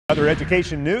Other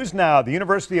education news now. The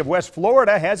University of West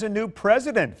Florida has a new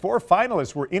president. 4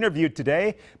 finalists were interviewed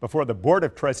today before the Board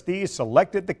of Trustees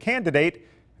selected the candidate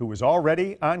who was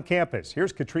already on campus.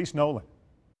 Here's Katrice Nolan.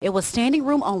 It was standing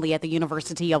room only at the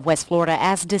University of West Florida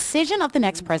as decision of the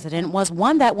next president was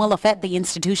one that will affect the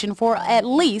institution for at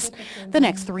least the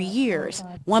next 3 years.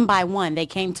 One by one, they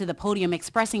came to the podium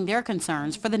expressing their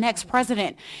concerns for the next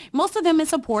president, most of them in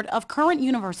support of current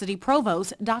university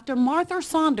provost Dr.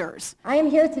 Saunders. I am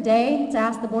here today to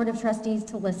ask the Board of Trustees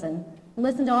to listen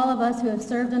to all of us who have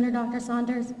served under Dr.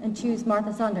 Saunders and choose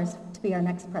Martha Saunders to be our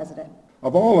next president.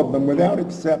 Of all of them, without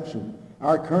exception,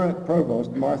 our current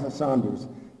provost, Martha Saunders,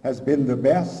 has been the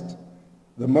best,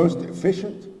 the most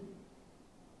efficient,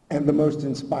 and the most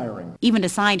inspiring. Even a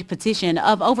signed petition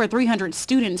of over 300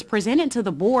 students presented to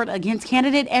the board against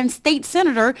candidate and state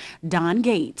senator Don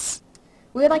Gates.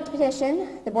 We would like to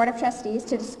petition the Board of Trustees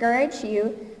to discourage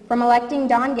you from electing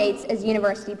Don Gates as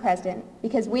university president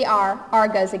because we are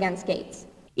goes against Gates.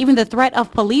 Even the threat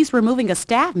of police removing a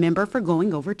staff member for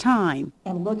going over time.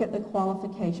 And look at the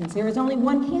qualifications. There is only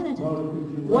one candidate.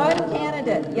 One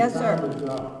candidate. Yes, sir.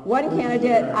 One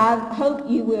candidate. I hope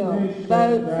you will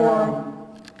vote for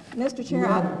Mr. Chair.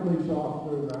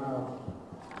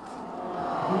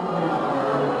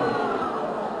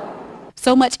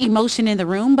 So much emotion in the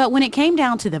room, but when it came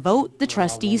down to the vote, the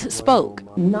trustees spoke.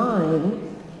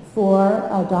 9 for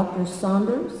Dr.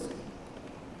 Saunders,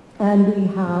 and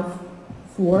we have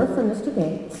 4 for Mr.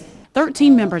 Gates.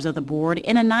 13 members of the board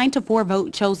in a 9-4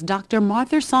 vote chose Dr.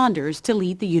 Martha Saunders to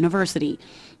lead the university.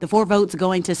 The 4 votes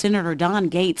going to Senator Don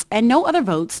Gates and no other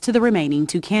votes to the remaining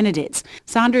 2 candidates.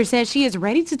 Saunders says she is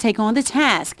ready to take on the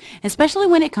task, especially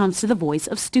when it comes to the voice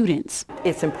of students.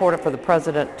 It's important for the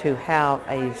president to have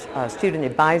a student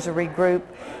advisory group.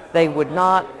 They would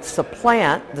not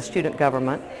supplant the student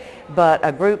government, but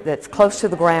a group that's close to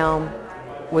the ground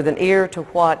with an ear to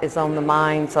what is on the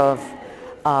minds of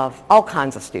all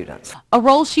kinds of students. A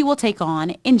role she will take on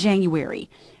in January.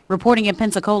 Reporting in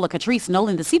Pensacola, Katrice,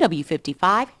 Nolan, the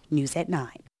CW55 News at 9.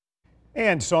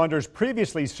 And Saunders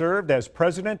previously served as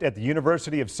president at the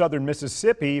University of Southern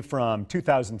Mississippi from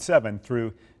 2007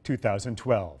 through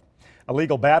 2012. A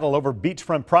legal battle over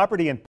beachfront property in